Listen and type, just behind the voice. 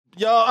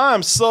Y'all,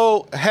 I'm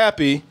so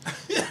happy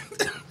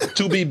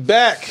to be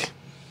back.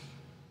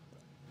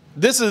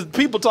 This is,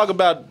 people talk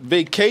about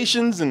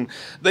vacations and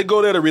they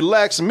go there to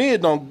relax. Me,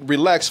 it don't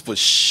relax for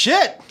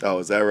shit. Oh,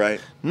 is that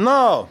right?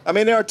 No. I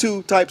mean, there are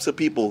two types of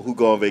people who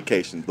go on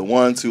vacation. The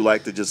ones who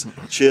like to just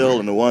chill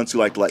and the ones who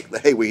like,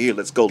 hey, we're here,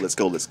 let's go, let's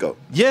go, let's go.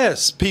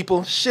 Yes,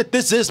 people. Shit,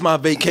 this is my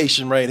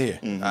vacation right here.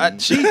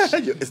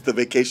 It's the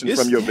vacation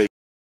from your vacation.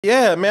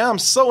 Yeah, man, I'm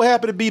so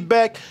happy to be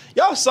back.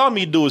 Y'all saw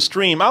me do a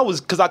stream.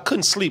 Because I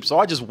couldn't sleep, so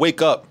I just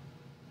wake up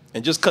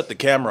and just cut the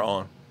camera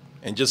on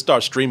and just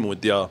start streaming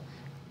with y'all.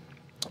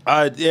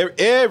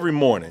 Every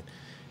morning.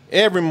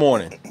 And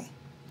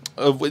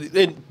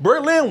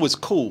Berlin was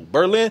cool.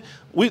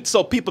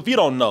 So people, if you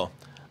don't know,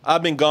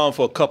 I've been gone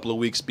for a couple of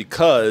weeks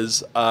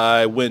because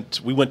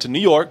we went to New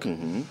York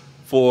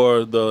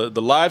for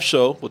the live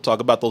show. We'll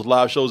talk about those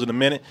live shows in a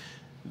minute.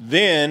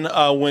 Then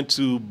I went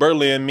to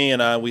Berlin.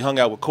 We hung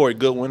out with Corey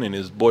Goodwin and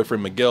his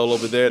boyfriend Miguel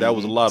over there. That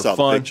was a lot of fun.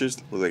 Saw the pictures.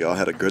 Looked like y'all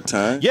had a good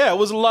time. Yeah, it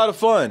was a lot of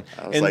fun.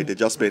 I was like, did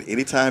y'all spend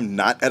any time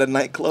not at a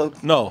nightclub?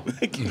 No.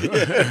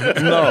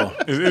 No.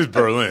 It's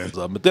Berlin.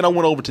 But then I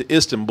went over to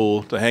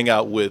Istanbul to hang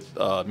out with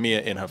Mia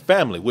and her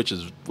family, which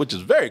is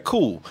very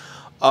cool.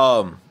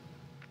 But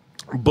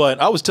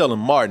I was telling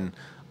Martin,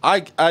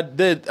 I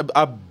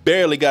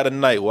barely got a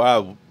night where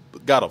I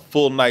got a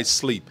full night's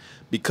sleep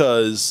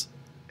because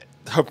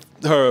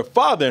her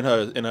father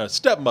and her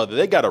stepmother,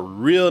 they got a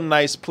real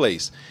nice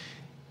place.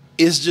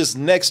 It's just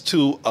next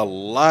to a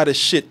lot of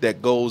shit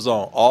that goes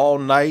on all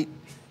night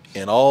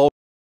and all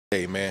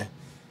day, man.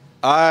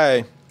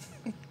 I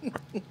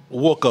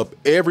woke up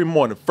every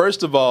morning.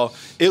 First of all,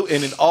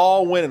 it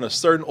all went in a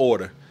certain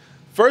order.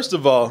 First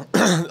of all,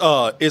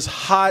 it's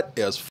hot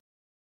as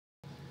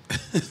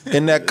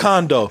in that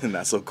condo.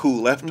 Not so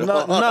cool after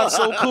all. Not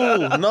so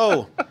cool,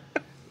 no.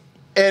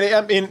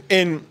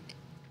 And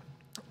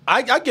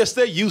I guess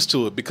they're used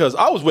to it because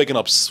I was waking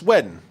up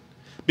sweating.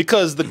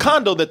 Because the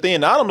condo that they're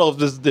in, I don't know if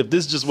this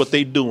is just what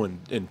they do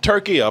in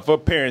Turkey or if her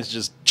parents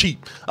just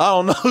cheap. I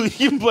don't know.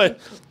 But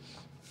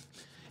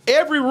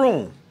every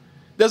room,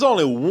 there's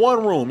only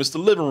one room. It's the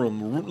living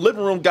room.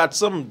 Living room got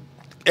some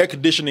air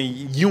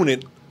conditioning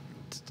unit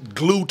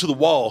glued to the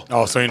wall.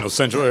 Oh, so ain't no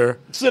central air?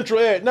 Central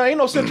air. No, ain't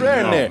no central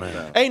air in there.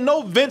 Man. Ain't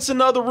no vents in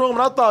the other room.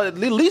 And I thought at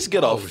least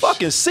get a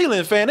fucking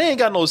ceiling fan. They ain't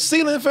got no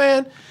ceiling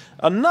fan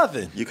or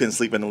nothing. You couldn't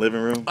sleep in the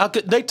living room?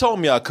 They told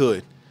me I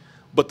could.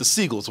 But the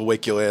seagulls will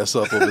wake your ass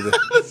up over there.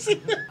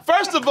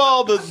 First of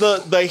all,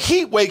 the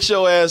heat wakes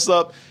your ass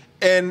up,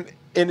 and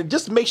it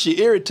just makes you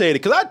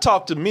irritated. Because I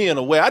talked to Mia in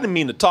a way, I didn't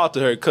mean to talk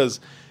to her because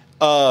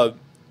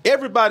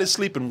everybody's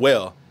sleeping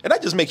well. And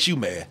that just makes you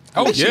mad.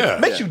 Makes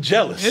you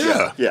jealous.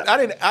 Yeah.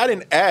 I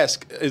didn't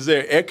ask, is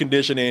there air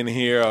conditioning in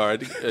here? Or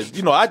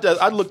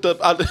I looked up.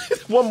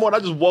 One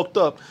morning I just woke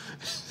up.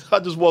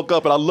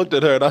 And I looked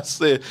at her and I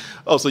said,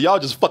 "Oh, so y'all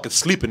just fucking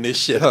sleeping this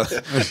shit, huh?"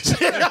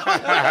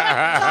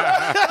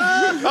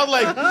 I'm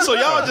like, "So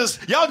y'all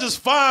just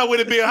fine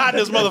with it being hot in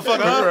this motherfucker,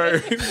 huh?"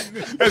 Right.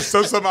 That's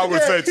something I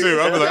would say too.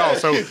 I'd be like, "Oh,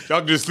 so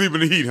y'all just sleep in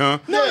the heat, huh?"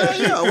 No.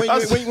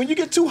 When you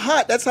get too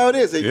hot, that's how it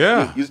is.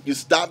 You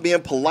stop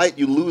being polite.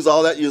 You lose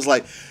all that. You're just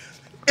like,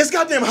 it's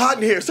goddamn hot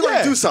in here.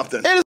 Somebody do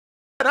something.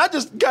 And I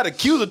just got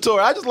accusatory.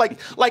 I just like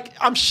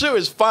I'm sure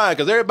it's fine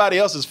because everybody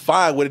else is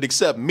fine with it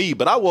except me.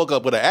 But I woke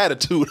up with an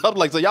attitude. I'm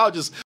like, so y'all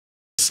just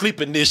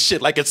sleeping this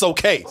shit like it's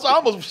okay. So I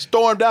almost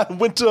stormed out and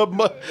went to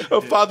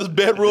her father's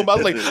bedroom. I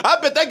was like, I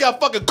bet they got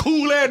fucking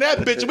cool air in that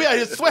bitch. We out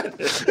here sweating.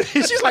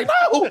 She's like,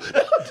 no. You're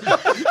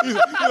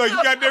like,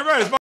 you got that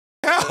right. It's my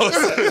house.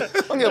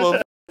 I'm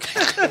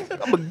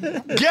a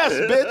guest,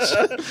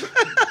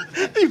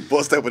 bitch. He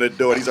bust open the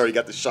door and he's already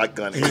got the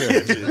shotgun.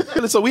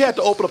 So we had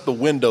to open up the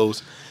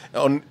windows.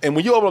 And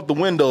when you open up the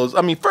windows,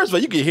 I mean, first of all,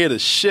 you can hear the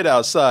shit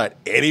outside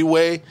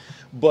anyway.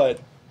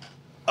 But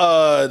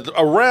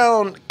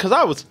around, because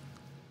I was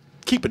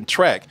keeping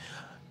track,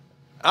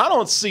 I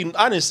didn't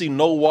see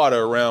no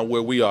water around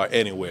where we are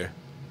anywhere.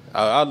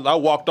 I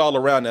walked all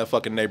around that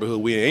fucking neighborhood.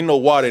 We ain't no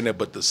water in there,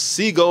 but the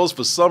seagulls,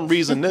 for some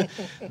reason,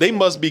 they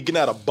must be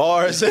getting out of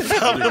bars and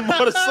found them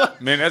or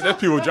something. Man, that's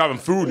people dropping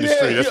food in the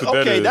street. That's what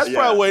that is. That's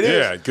probably what it is.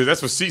 Yeah, because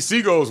that's what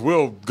seagulls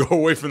will go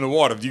away from the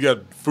water if you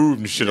got food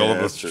and shit all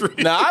over the street.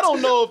 Now, I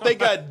don't know if they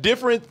got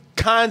different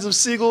kinds of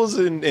seagulls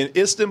in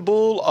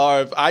Istanbul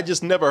or if I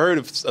just never heard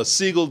of a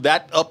seagull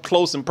that up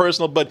close and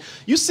personal, but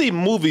you see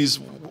movies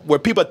where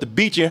people at the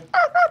beach and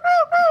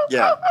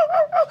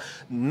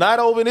not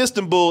over in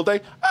Istanbul.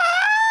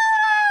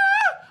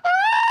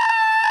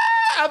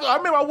 I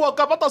remember I woke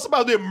up, I thought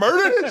somebody was being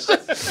murdered and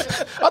shit.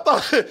 I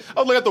was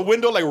looking at the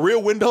window, like rear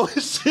window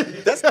and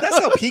shit. That's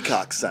how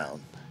peacocks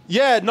sound.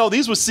 Yeah, no,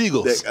 these were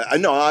seagulls. I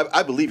know,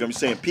 I believe you. I'm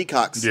saying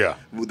peacocks,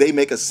 they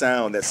make a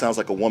sound that sounds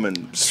like a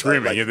woman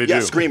screaming. They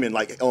do. Screaming,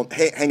 like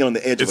hanging on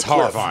the edge of a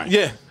cliff. It's horrifying.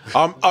 Yeah.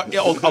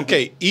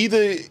 Okay,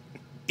 either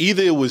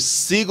it was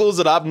seagulls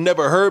that I've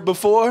never heard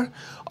before,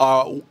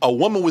 or a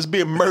woman was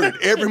being murdered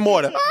every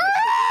morning.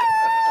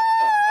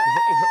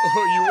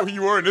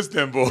 You were in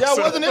Istanbul. Yeah, I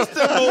was in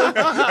Istanbul.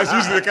 That's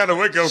usually the kind of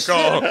wake up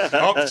call.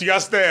 Oh, she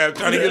got stabbed.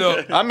 Trying to get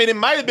up. I mean, it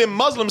might have been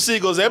Muslim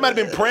seagulls. They might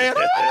have been praying.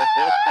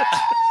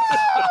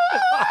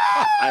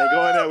 I ain't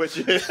going there with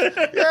you.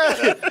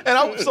 Yeah.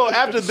 And so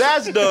after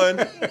that's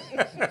done,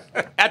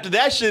 after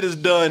that shit is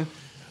done,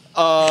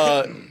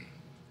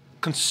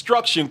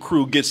 construction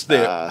crew gets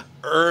there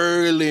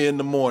early in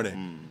the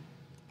morning.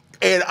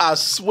 And I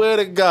swear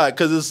to God,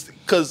 because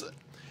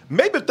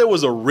maybe if there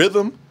was a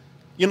rhythm,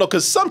 you know,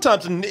 because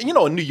sometimes, in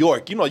New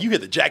York, you hear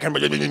the jackhammer,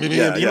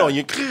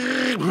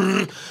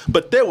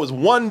 but there was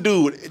one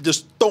dude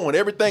just throwing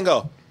everything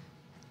up.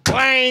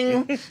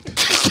 Clang!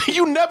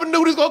 You never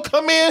knew this was going to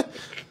come in.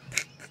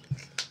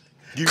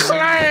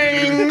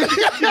 Clang! You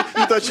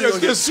thought you were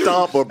going to get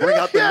stomped or bring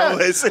out the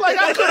noise. Like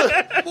I could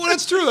have. Well,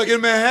 that's true. Like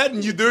in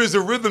Manhattan, there is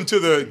a rhythm to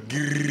the,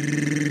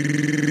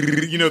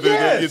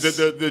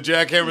 the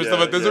jackhammer and stuff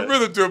like that. There's a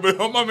rhythm to it.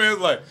 But my man's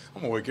like,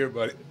 I'm going to wake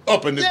everybody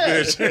up in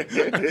this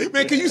bitch.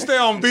 Man, can you stay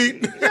on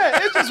beat? Yeah,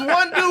 it's just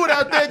one dude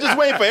out there just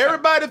waiting for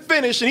everybody to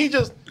finish, and he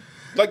just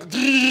like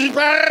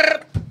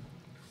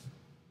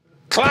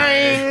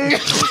clang.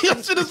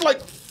 Shit is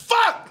like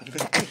fuck.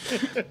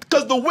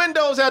 Because the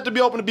windows have to be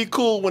open to be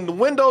cool. When the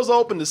windows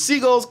open, the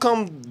seagulls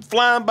come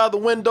flying by the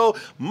window,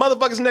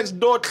 motherfuckers next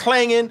door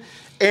clanging.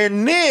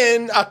 And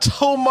then I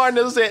told Martin,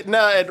 it was at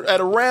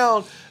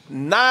around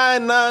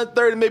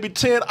 9:30, maybe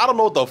 10. I don't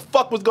know what the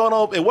fuck was going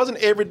on. It wasn't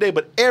every day,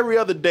 but every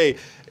other day.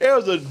 There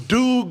was a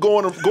dude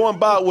going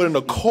by with an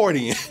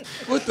accordion.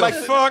 What the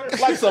fuck?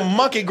 Like some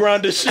monkey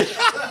grinder shit.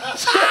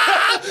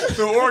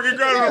 The organ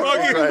grinder,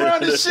 monkey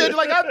grinder shit.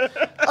 Like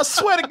I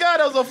swear to God,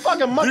 there was a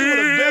fucking monkey with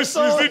a vest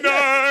on. This is the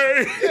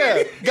night.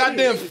 Yeah,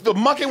 goddamn the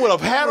monkey with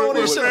a hat on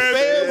and shit.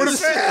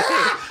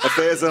 A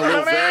fez and a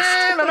little vest.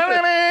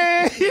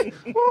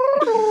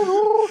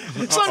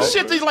 Some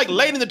shit that he's like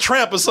Lady in the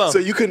Tramp or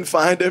something. So you couldn't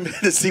find him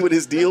to see what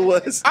his deal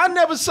was? I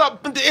never saw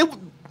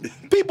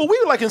people. We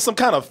were like in some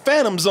kind of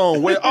phantom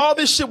zone where all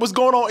this shit was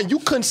going on and you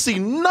couldn't see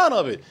none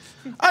of it.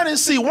 I didn't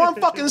see one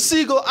fucking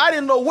seagull. I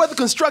didn't know where the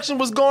construction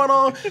was going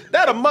on.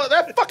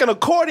 That fucking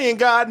accordion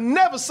guy, I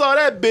never saw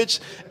that bitch.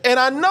 And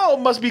I know it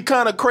must be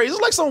kind of crazy.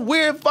 It's like some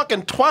weird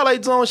fucking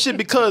Twilight Zone shit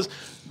because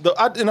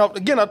I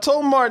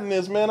told Martin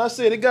this, man. I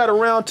said it got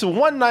around to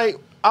one night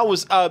I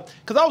was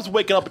because I was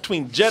waking up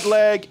between jet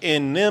lag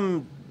and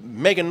them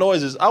making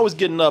noises. I was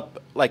getting up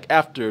like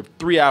after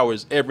 3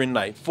 hours every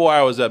night, 4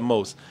 hours at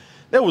most.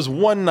 There was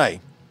one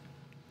night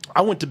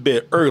I went to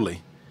bed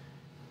early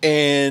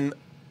and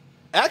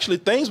actually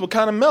things were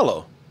kind of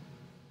mellow.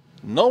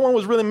 No one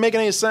was really making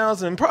any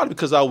sounds, and probably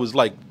because I was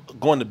like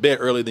going to bed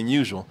earlier than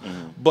usual.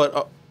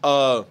 But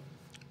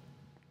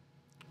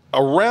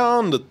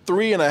around the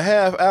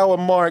 3.5 hour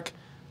mark,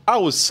 I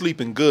was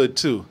sleeping good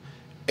too.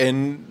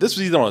 And this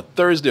was either on a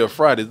Thursday or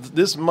Friday.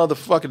 This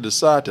motherfucker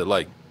decided to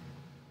like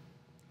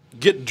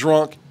get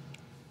drunk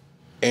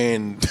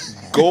and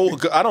go.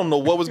 I don't know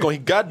what was going.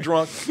 He got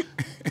drunk,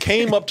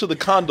 came up to the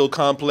condo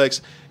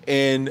complex,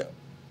 and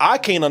I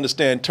can't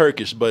understand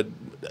Turkish, but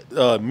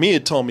Mia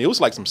told me it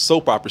was like some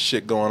soap opera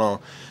shit going on.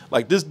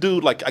 Like this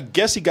dude, like I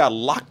guess he got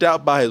locked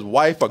out by his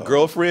wife or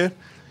girlfriend,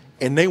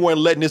 and they weren't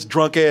letting this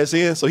drunk ass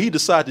in. So he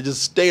decided to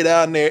just stay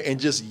down there and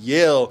just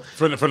yell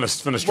from the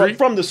street,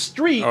 from the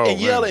street, and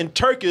yell in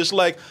Turkish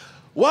like,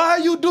 "Why are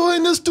you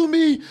doing this to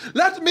me?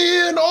 Let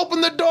me in!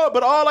 Open the door!"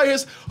 But all I hear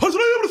is,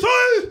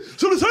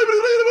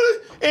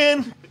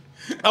 and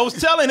I was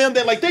telling him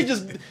that like they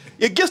just.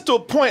 It gets to a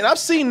point, I've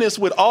seen this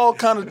with all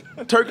kind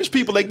of Turkish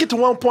people, they get to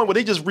one point where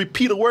they just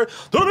repeat a word,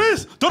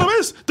 it's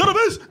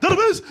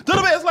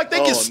like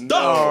they get stuck.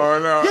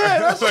 No. Yeah,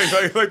 that's like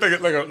a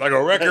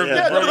record.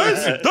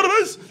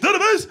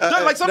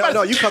 Like somebody.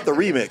 No, you cut the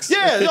remix.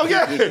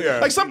 Yeah.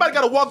 Like somebody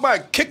got to walk by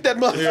and kick that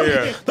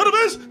motherfucker.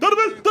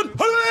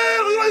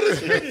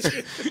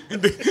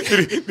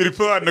 Did he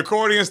pull out an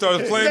accordion and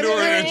start playing to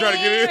her and try to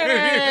get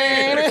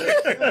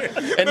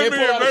in? And then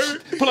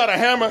pull out a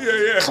hammer,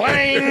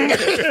 clang.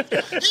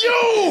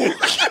 You!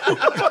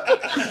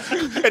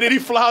 And then he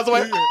flies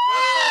away. And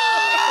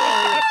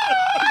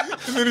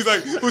then he's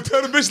like, well,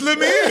 tell the bitch to let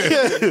me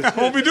in. I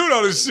won't be doing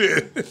all this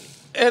shit.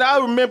 And I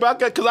remember,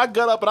 because I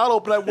got up and I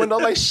opened that window,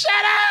 like, shut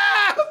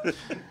up!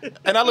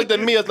 And I looked at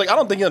Mia, like, I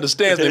don't think he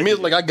understands me. Mia's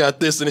like, I got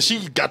this. And then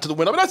she got to the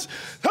window. I was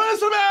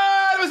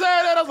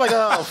like,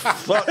 oh,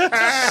 fuck. It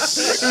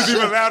was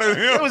even louder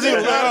than him. It was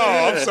even louder.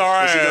 Oh, I'm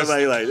sorry.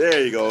 Somebody like,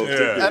 there you go.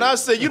 Yeah. And I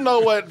said, you know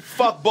what?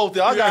 Fuck both of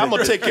y'all. I'm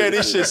going to take care of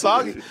this shit. So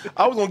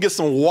I was going to get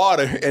some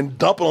water and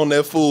dump it on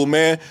that fool,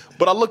 man.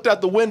 But I looked out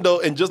the window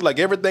and just like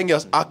everything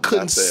else, I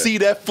couldn't see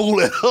that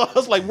fool at all. I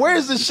was like, where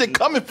is this shit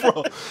coming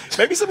from?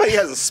 Maybe somebody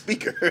has a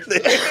speaker.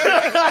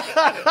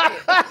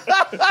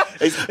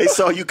 They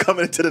saw you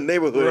coming into the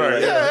neighborhood.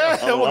 Right.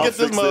 We'll get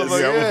this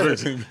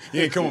motherfucker.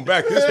 You ain't coming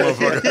back, this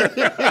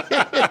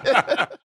motherfucker.